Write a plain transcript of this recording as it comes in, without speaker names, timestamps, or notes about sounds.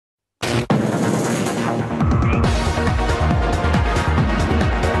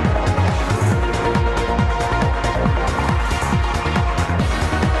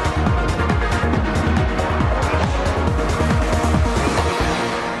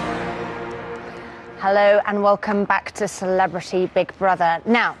Hello and welcome back to Celebrity Big Brother.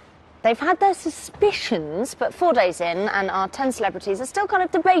 Now, they've had their suspicions, but 4 days in and our 10 celebrities are still kind of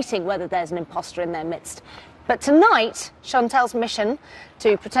debating whether there's an imposter in their midst. But tonight, Chantel's mission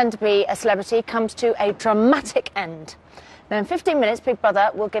to pretend to be a celebrity comes to a dramatic end. Then in 15 minutes, Big Brother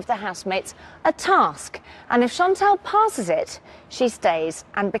will give the housemates a task. And if Chantel passes it, she stays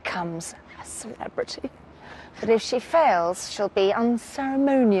and becomes a celebrity. But if she fails, she'll be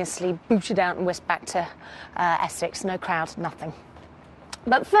unceremoniously booted out and whisked back to Essex. No crowd, nothing.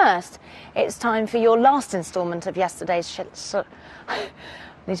 But first, it's time for your last instalment of yesterday's... I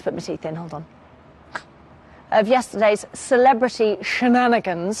need to put my teeth in, hold on. Of yesterday's celebrity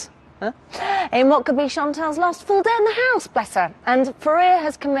shenanigans. Huh? In what could be Chantel's last full day in the house, bless her. And Faria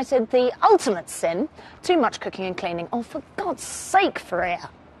has committed the ultimate sin. Too much cooking and cleaning. Oh, for God's sake, Faria.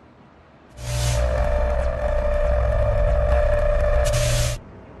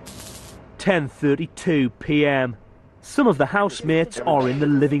 10:32 p.m. Some of the housemates are in the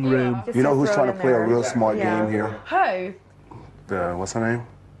living room. You know who's trying to play a real smart game here? Who? What's her name?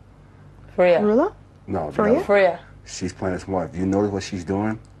 Faria. Rula? No. Faria? Faria. She's playing it smart. You notice what she's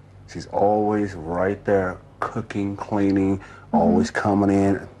doing? She's always right there, cooking, cleaning, always coming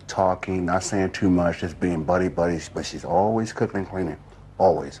in, talking, not saying too much, just being buddies, but she's always cooking and cleaning.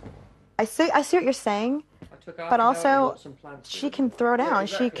 Always. I see what you're saying, but also she can throw down.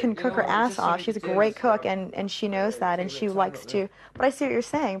 She can cook her ass off. She's a great cook, and she knows that, and she likes to. But I see what you're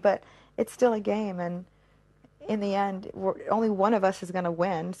saying, but it's still a game, and in the end, only one of us is going to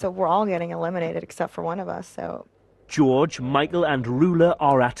win, so we're all getting eliminated except for one of us, so... George, Michael and Rula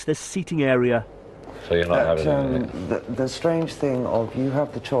are at the seating area. So you're not having the strange thing of you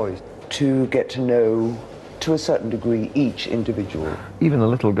have the choice to get to know, to a certain degree, each individual. Even the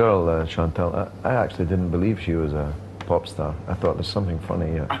little girl, Chantel, I actually didn't believe she was a pop star. I thought there's something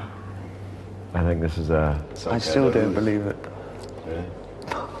funny here. I think this is a... I still don't believe it. Really?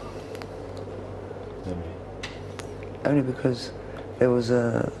 Only because there was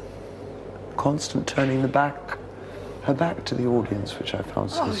a constant turning her back to the audience, which I found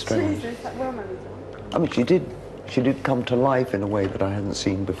so strange. Jesus, that woman. I mean, she did come to life in a way that I hadn't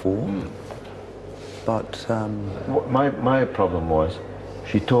seen before. But my problem was,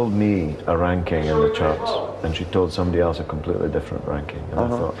 she told me a ranking in the charts, and she told somebody else a completely different ranking. And I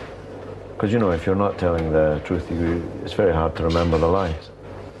thought, because you know, if you're not telling the truth, it's very hard to remember the lies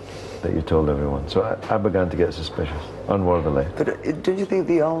that you told everyone. So I began to get suspicious, unworthily. But do you think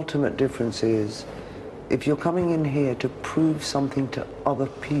the ultimate difference is, if you're coming in here to prove something to other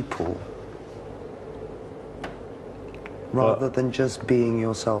people, rather than just being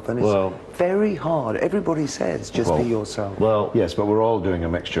yourself? And it's very hard. Everybody says just be yourself. Well, yes, but we're all doing a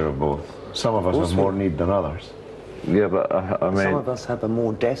mixture of both. Some of us have more need than others. Yeah, but I mean... Some of us have a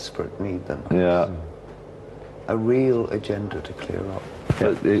more desperate need than others. Yeah. A real agenda to clear up.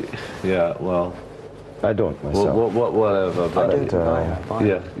 But yeah, well... I don't myself. Whatever. But, I don't think I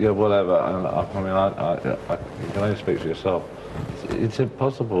have. Yeah, whatever. And I mean, you can only speak for yourself. It's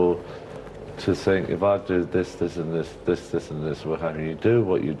impossible to think, if I do this, this and this, this and this, what have you. You do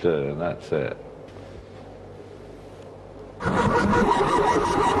what you do, and that's it.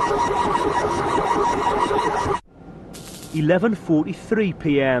 (11:43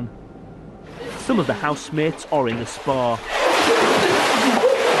 p.m) Some of the housemates are in the spa.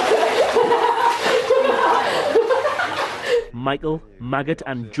 Michael, Maggot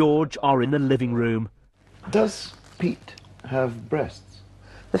and George are in the living room. Does Pete have breasts?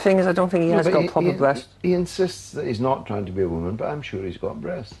 The thing is, I don't think he has got proper breasts. He insists that he's not trying to be a woman, but I'm sure he's got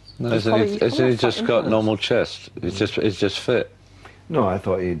breasts. No, isn't he just got normal chest? It's just fit. No, I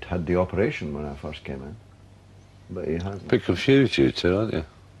thought he'd had the operation when I first came in, but he hasn't. Bit confused, you two, aren't you?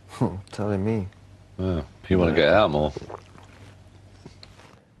 Telling me. Well, you want to get out more.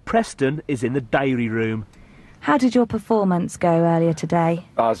 Preston is in the diary room. How did your performance go earlier today?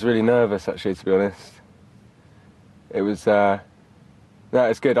 I was really nervous, actually, to be honest. It was, no,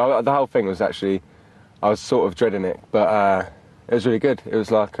 it's good. The whole thing was actually, I was sort of dreading it, but it was really good. It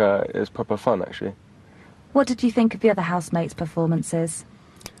was like, it was proper fun, actually. What did you think of the other housemates' performances?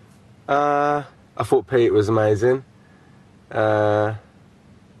 I thought Pete was amazing. I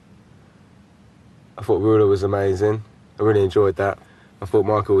thought Rula was amazing. I really enjoyed that. I thought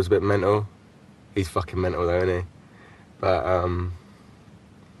Michael was a bit mental. He's fucking mental though, isn't he? But I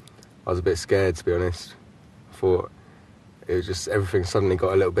was a bit scared, to be honest. I thought it was just, everything suddenly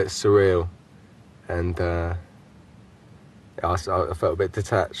got a little bit surreal. And I felt a bit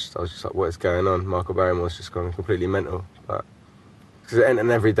detached. I was just like, what is going on? Michael Barrymore's just gone completely mental. But because it ain't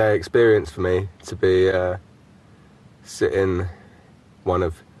an everyday experience for me to be sitting one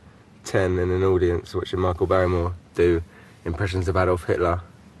of 10 in an audience watching Michael Barrymore do impressions of Adolf Hitler.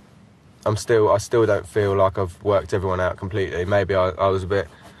 I still don't feel like I've worked everyone out completely. Maybe I was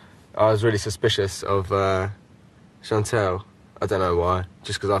really suspicious of Chantel. I don't know why,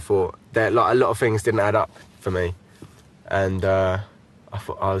 just because I thought that like a lot of things didn't add up for me, and I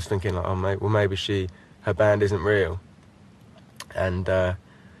was thinking like, oh, maybe her band isn't real, and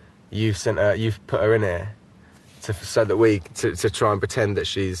you've put her in here so that we to try and pretend that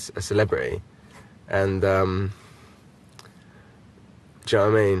she's a celebrity, and do you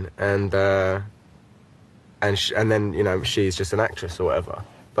know what I mean? And then, you know, she's just an actress or whatever.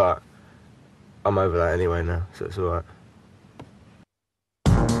 But I'm over that anyway now, so it's all right.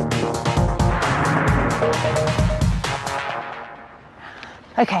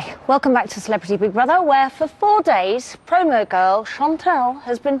 Okay, welcome back to Celebrity Big Brother, where for 4 days, promo girl Chantel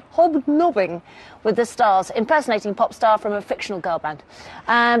has been hobnobbing with the stars, impersonating pop star from a fictional girl band.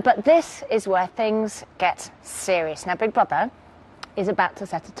 But this is where things get serious. Now, Big Brother is about to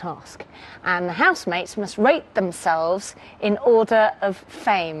set a task, and the housemates must rate themselves in order of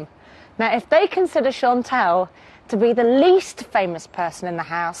fame. Now, if they consider Chantel to be the least famous person in the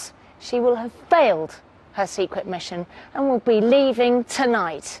house, she will have failed her secret mission and will be leaving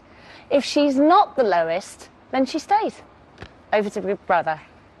tonight. If she's not the lowest, then she stays. Over to Big Brother.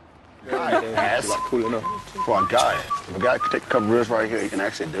 That's cool enough for a guy. If a guy could take a couple ribs right here, he can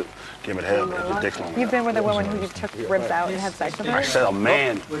actually give it hell if the dick's long. You've been with a woman who just took ribs out and had sex with her? I said a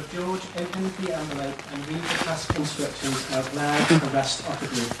man. Would George open the envelope and read the task instructions out loud to the rest of the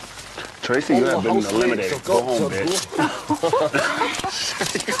group? Tracy, you have been eliminated. Go home, bitch.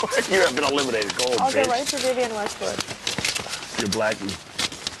 You have been eliminated. Go home, bitch. I'll go right to Vivian Westwood. You're black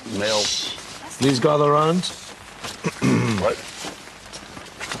male. Please gather around. What?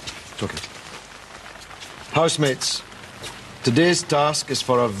 It's okay. Housemates, today's task is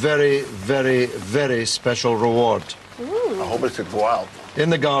for a very, very, very special reward. I hope it's to go out. In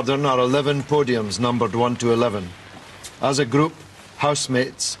the garden are 11 podiums numbered 1 to 11. As a group,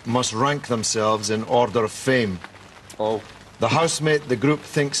 housemates must rank themselves in order of fame. Oh. The housemate the group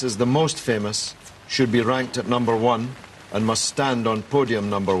thinks is the most famous should be ranked at number 1 and must stand on podium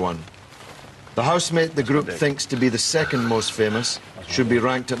number 1. The housemate the group thinks to be the second most famous should be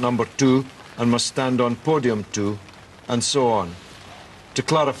ranked at number 2 and must stand on podium 2, and so on. To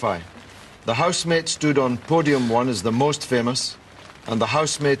clarify, the housemate stood on podium 1 is the most famous, and the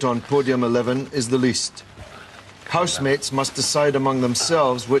housemate on podium 11 is the least. Housemates must decide among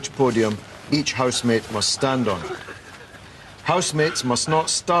themselves which podium each housemate must stand on. Housemates must not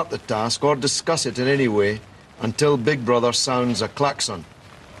start the task or discuss it in any way until Big Brother sounds a klaxon.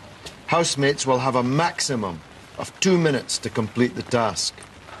 Housemates will have a maximum of 2 minutes to complete the task.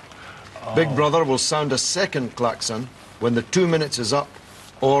 Big Brother will sound a second klaxon when the 2 minutes is up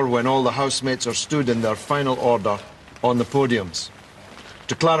or when all the housemates are stood in their final order on the podiums.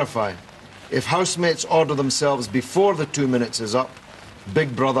 To clarify, if housemates order themselves before the 2 minutes is up,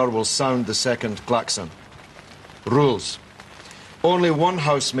 Big Brother will sound the second klaxon. Rules. Only one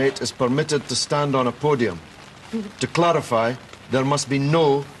housemate is permitted to stand on a podium. To clarify, there must be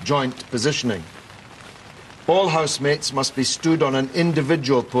no joint positioning. All housemates must be stood on an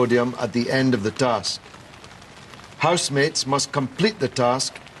individual podium at the end of the task. Housemates must complete the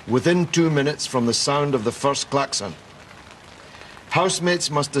task within 2 minutes from the sound of the first klaxon. Housemates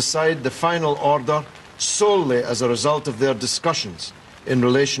must decide the final order solely as a result of their discussions in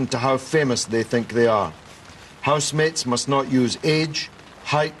relation to how famous they think they are. Housemates must not use age,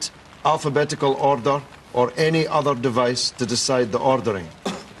 height, alphabetical order, or any other device to decide the ordering.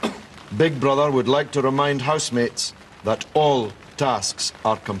 Big Brother would like to remind housemates that all tasks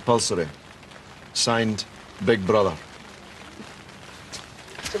are compulsory. Signed, Big Brother.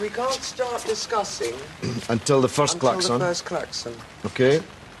 So we can't start discussing until the first klaxon. Until the first klaxon. Okay.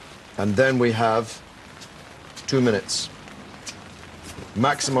 And then we have 2 minutes.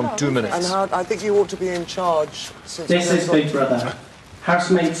 Maximum 2 minutes. And how, I think you ought to be in charge. Since This is Big Brother.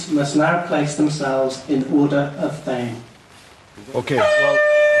 Housemates must now place themselves in order of fame. Okay, well,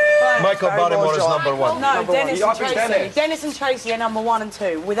 Michael Barrymore is number 1. No, Dennis and Tracy. Dennis and Tracy are number 1 and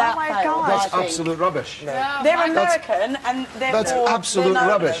 2, without fail. That's absolute rubbish. They're American and they're That's absolute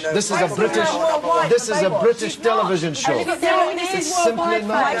rubbish. This is a British. This is a British television show. It's simply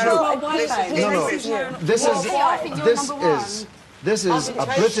not true. No. This is This is a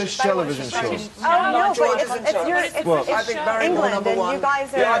British television show. Oh, no, but it's England, and you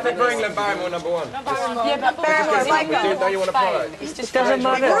guys are... Yeah, I think for England, Barrymore number one. Yeah, but Barrymore's like... Don't you want to follow? It doesn't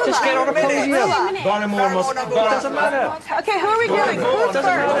matter. Just get on a podium. Barrymore must... It doesn't matter. Okay, who are we doing? Who's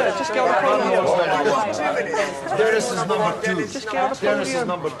first? Just get on a podium. Dennis is number 2. Dennis is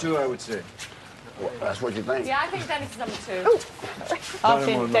number 2, I would say. That's what you think? Yeah, I think Dennis is number 2. I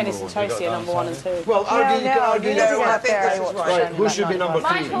think Dennis and Tracy are number 1 and 2. Well, argue right. Who should be number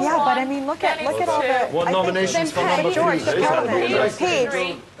 3? Yeah, but I mean, look at all the... What nominations for number 3? Pete.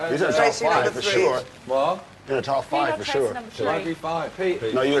 He's in the top 5 for sure. What? In the top 5 for sure. I'd be 5.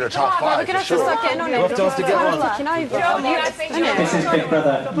 Pete. No, you're in the top 5 for sure. Start getting on it. We'll have to get one. This is Big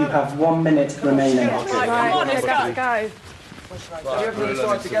Brother. You have 1 minute remaining. Right, let's go. You have to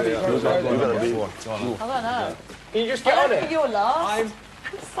decide together. You gotta be one. I don't know. Can you just get on it? You're last.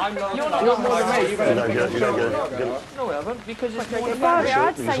 I'm not. You're not more than me. You You gotta get it. No, we haven't, because it's more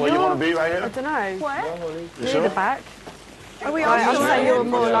I'd say That's where you want to be right I here? don't know. You Near sure? the back. Are we all I'd say you're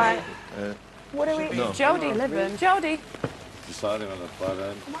more like... What are we... Jodie. Jodie. Deciding on the flat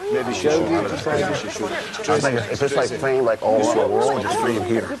end. Maybe she should. I think if it's like playing like all over the world, just leave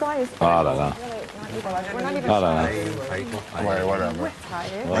here. You guys... I don't know. We're not even Whatever. We're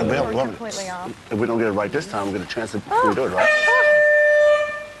tired. We're Completely off. If we don't get it right this time, we get a chance to do it, right?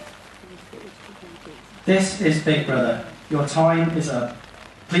 This is Big Brother. Your time is up.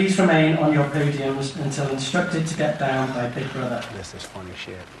 Please remain on your podiums until instructed to get down by Big Brother. This is funny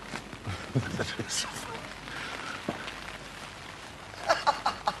shit.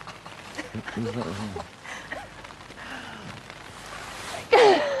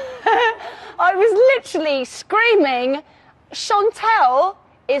 I was literally screaming, Chantel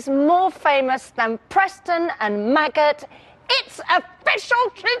is more famous than Preston and Maggot. It's official,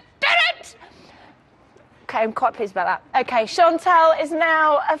 she did it! Okay, I'm quite pleased about that. Okay, Chantel is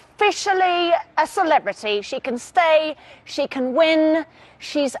now officially a celebrity. She can stay, she can win,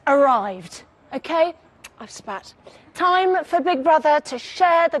 she's arrived. Okay? I've spat. Time for Big Brother to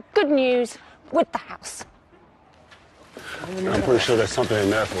share the good news with the house. I'm pretty sure there's something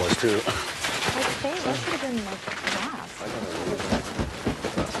in there for us, too. I think that should have been like last.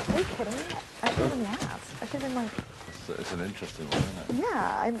 Are you kidding me? I should have been last. I should have been like... It's an interesting one, isn't it?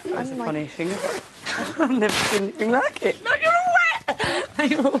 Yeah, I'm like... funny thing. I've never seen anything like it. No, you're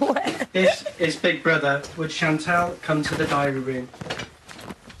wet! You're wet. This is Big Brother. Would Chantel come to the diary room?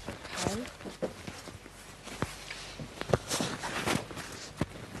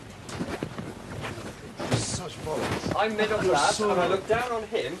 I'm middle class and I look down on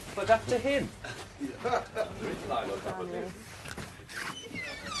him, but up to him.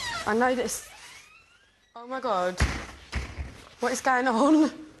 I know this. Oh my God. What is going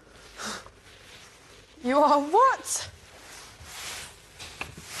on? You are what?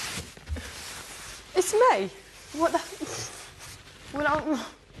 It's me. What the... Well,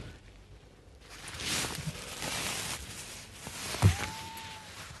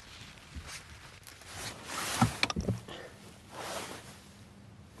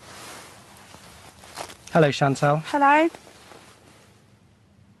 Hello, Chantel. Hello.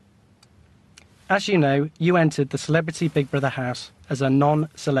 As you know, you entered the Celebrity Big Brother house as a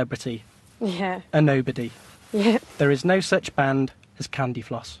non-celebrity, Yeah. a nobody. Yeah. There is no such band as Candy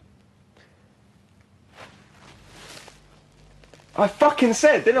Floss. I fucking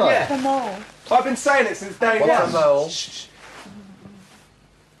said, didn't I? Yeah. The mole. I've been saying it since day one. What's a mole?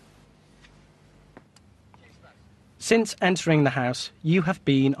 Since entering the house, you have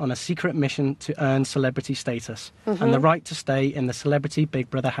been on a secret mission to earn celebrity status and the right to stay in the Celebrity Big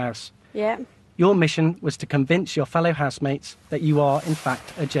Brother house. Yeah. Your mission was to convince your fellow housemates that you are, in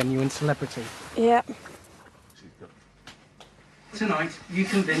fact, a genuine celebrity. Yeah. Tonight, you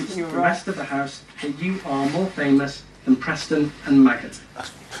convince the rest of the house that you are more famous than Preston and Maggot. I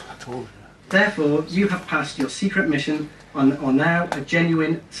told you. Therefore, you have passed your secret mission and are now a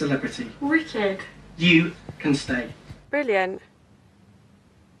genuine celebrity. Wicked. You can stay. Brilliant.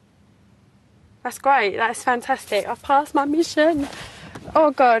 That's great. That's fantastic. I've passed my mission.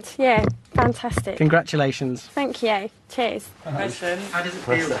 Oh God, yeah, fantastic. Congratulations. Thank you. Cheers. Preston, how does it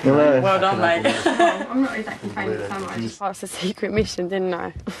feel? Well done, mate. I'm not exactly famous, am I? I just passed a secret mission, didn't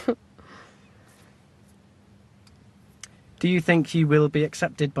I? Do you think you will be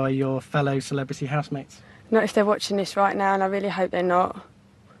accepted by your fellow celebrity housemates? Not if they're watching this right now, and I really hope they're not.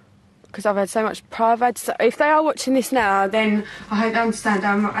 Because I've had so much pride. If they are watching this now, then I hope they understand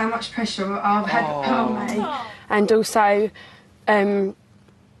how much pressure I've had put on me. And also,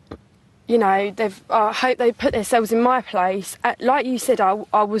 you know, I hope they put themselves in my place. Like you said,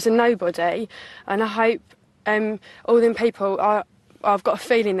 I was a nobody, and I hope all them people I've got a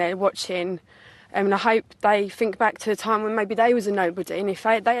feeling they're watching, and I hope they think back to the time when maybe they was a nobody, and if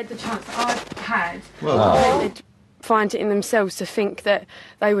they had the chance that I had, they'd find it in themselves to think that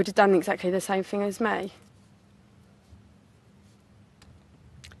they would have done exactly the same thing as me.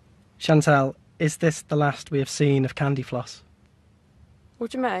 Chantal, is this the last we have seen of Candy Floss?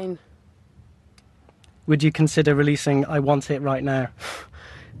 What do you mean? Would you consider releasing I Want It Right Now?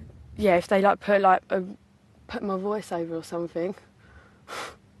 Yeah, if they put my voice over or something.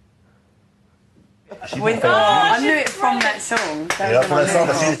 I knew it from that song.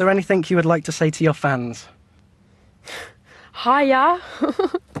 Is there anything you would like to say to your fans? Hiya.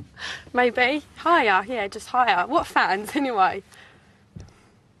 Maybe. Hiya. Yeah, just hiya. What fans, anyway?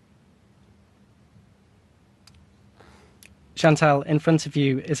 Chantal, in front of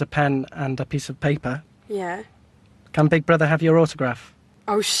you is a pen and a piece of paper. Yeah. Can Big Brother have your autograph?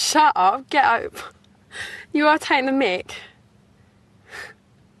 Oh, shut up. Get up. You are taking the mick.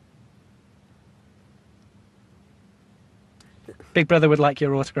 Big Brother would like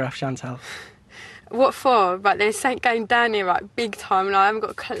your autograph, Chantal. What for? But there's something going down here, like, big time, and I haven't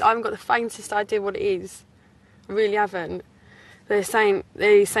got the faintest idea what it is. I really haven't. There's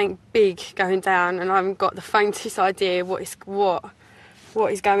something big going down, and I haven't got the faintest idea what is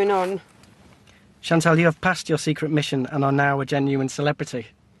going on. Chantal, you have passed your secret mission and are now a genuine celebrity.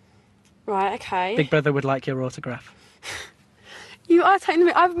 Right, okay. Big Brother would like your autograph. You are taking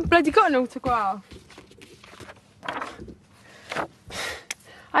me. I haven't bloody got an autograph.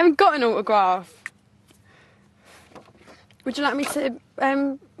 I haven't got an autograph. Would you like me to?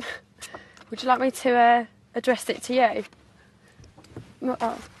 Would you like me to address it to you?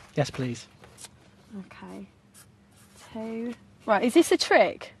 Oh. Yes, please. Okay. 2. Right, is this a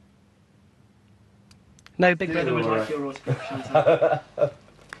trick? No, Big Brother would like your autograph, Chantal.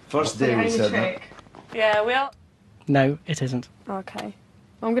 First day we said that. Yeah, we are. No, it isn't. Okay.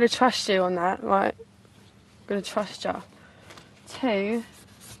 I'm going to trust you on that, right? I'm going to trust you. 2.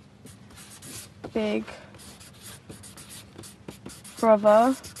 Big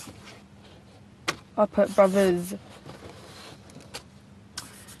Brother. I put brothers.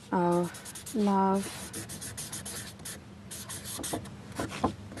 Oh, love.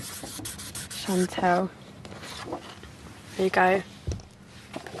 Chantal. There you go.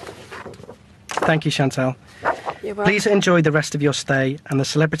 Thank you, Chantal. You're welcome. Please enjoy the rest of your stay and the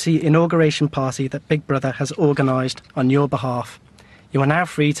celebrity inauguration party that Big Brother has organised on your behalf. You are now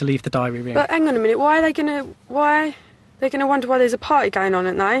free to leave the diary room. But hang on a minute, why they're gonna wonder why there's a party going on,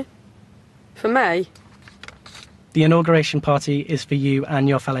 aren't they? For me? The inauguration party is for you and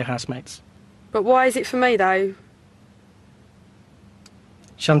your fellow housemates. But why is it for me though?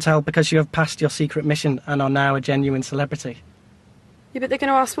 Chantal, because you have passed your secret mission and are now a genuine celebrity. Yeah, but they're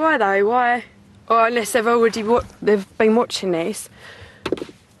gonna ask why though, why? Or unless they've already they've been watching this.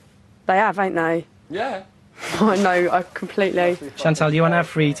 They have, ain't they? Yeah. I know, I completely. Chantal, you are now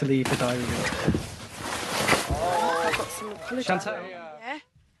free to leave the diary room. I've got some apologies. Chantal. Yeah?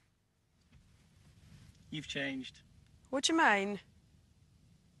 You've changed. What do you mean?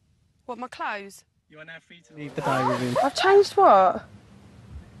 What, my clothes? You are now free to leave the diary room. I've changed what?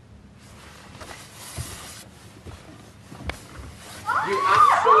 You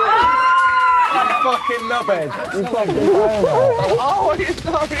fucking knobhead. You fucking oh, it's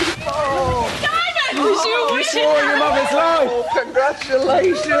sorry. Oh. You swore your mother's life. Oh,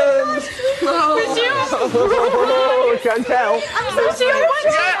 congratulations. Oh, Chantal. I'm so sorry. What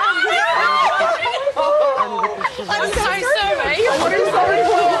are you sorry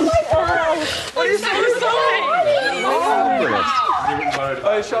for? I'm so sorry. Oh,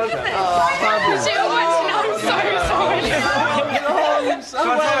 Chantal. I'm so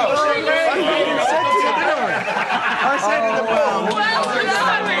sorry. I said in the pool.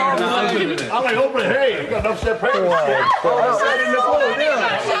 I'm like, over here, you've got enough separation. I said in the pool,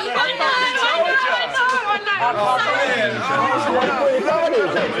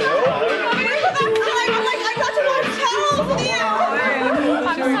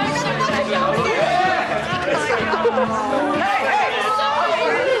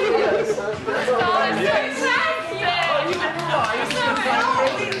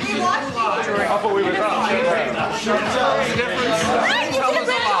 I thought we were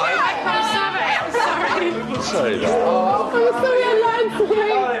Sorry, I'm sorry, I lied to you.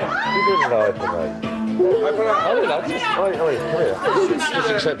 you didn't lie to me. I didn't. Come here. Just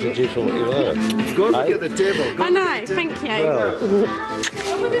accepted you for what you were. Go and look at the table. I know, thank you.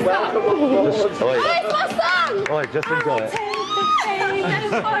 Just enjoy it.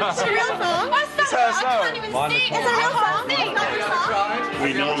 It's a real song? It's her song. It's a real song? We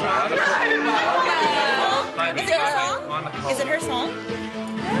know that. Is it a song? Is it her song?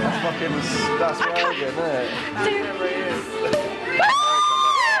 That's well good, isn't it?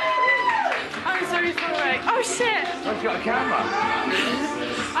 I'm so sorry. Oh shit! I've got a camera.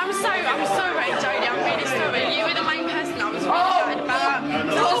 I'm sorry, Jodie. I'm really sorry. You were the main person I was really excited about. I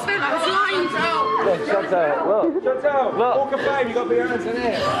just feel like I was lying down. Look, Chantal, look. Chantal, look. Walk of fame, you've got to be your hands in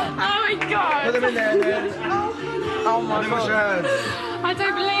here. Oh my god. Put them in there, then. Oh my god. Wash your hands. I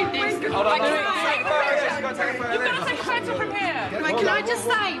don't believe this. Hold on, Like, no, can I take a photo. You've got to take a photo. You've got to take a photo from here. Like, can I just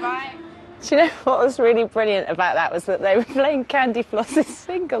say, right? Do you know what was really brilliant about that was that they were playing Candy Floss's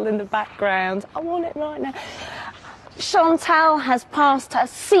single in the background. I want it right now. Chantal has passed her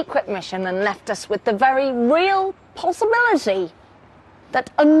secret mission and left us with the very real possibility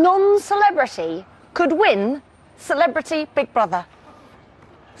that a non-celebrity could win Celebrity Big Brother.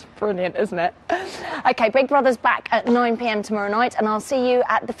 It's brilliant, isn't it? OK, Big Brother's back at 9 p.m. tomorrow night, and I'll see you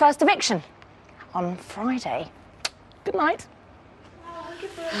at the first eviction on Friday. Good night.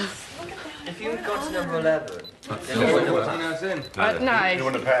 If you had got to number 11... No. You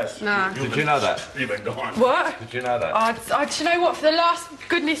wouldn't have passed. No. Did you know that? You've been gone. What? Did you know that? Do you know what? For the last,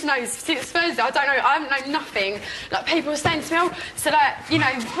 goodness knows, since Thursday, I don't know, I haven't known nothing. Like, people were saying to me, oh, so like, you know,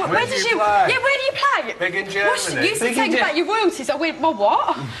 where did you play? Yeah, where do you play? Big in Germany. You said something about your royalties. I went, well,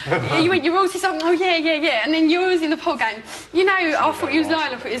 what? You went, your royalties? I'm, oh, yeah. And then you was in the poll going, you know, I thought you was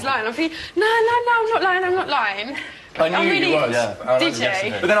lying, I thought you was lying. I'm thinking, no, I'm not lying. I knew really, you was. Yeah. Did you?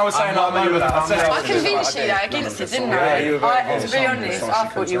 But then I was saying, I convinced you, though, against it, didn't I? To be honest, I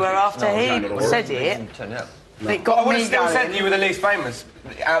thought you were after he said it. It got I would me have still going. said you were the least famous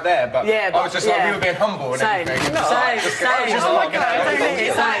out there, but I was just like, we were being humble and everything.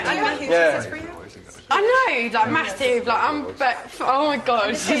 I know, like massive, like oh my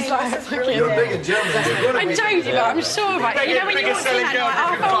god, she's like fucking. You're big in Germany. I'm joking, but I'm sure, like, you know when you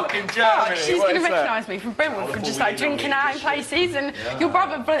walk in and like, she's gonna recognise me from Brentwood from just like drinking out in places, and your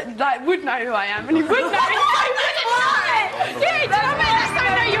brother like would know who I am, and he would know. Yeah, do you know what I mean? That's how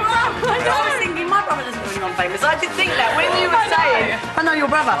I know you are. I was thinking my brother doesn't know anyone famous. I did think that when you were saying, I know your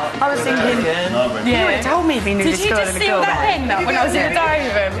brother. I was thinking, you would have told me if he knew this girl in the Did you just steal that pen that when I was in the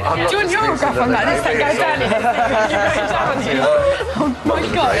diary room? Do you want your autograph on that? This thing goes down in it. Oh my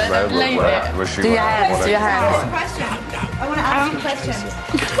god, I don't believe it. Do your hands, do your hands. I want to ask you a question.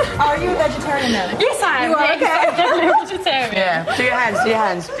 Are you a vegetarian now? Yes, I am. You are, yes, okay. I'm definitely a vegetarian. Yeah, do your hands, do your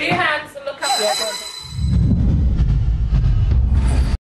hands. Do your hands and look up.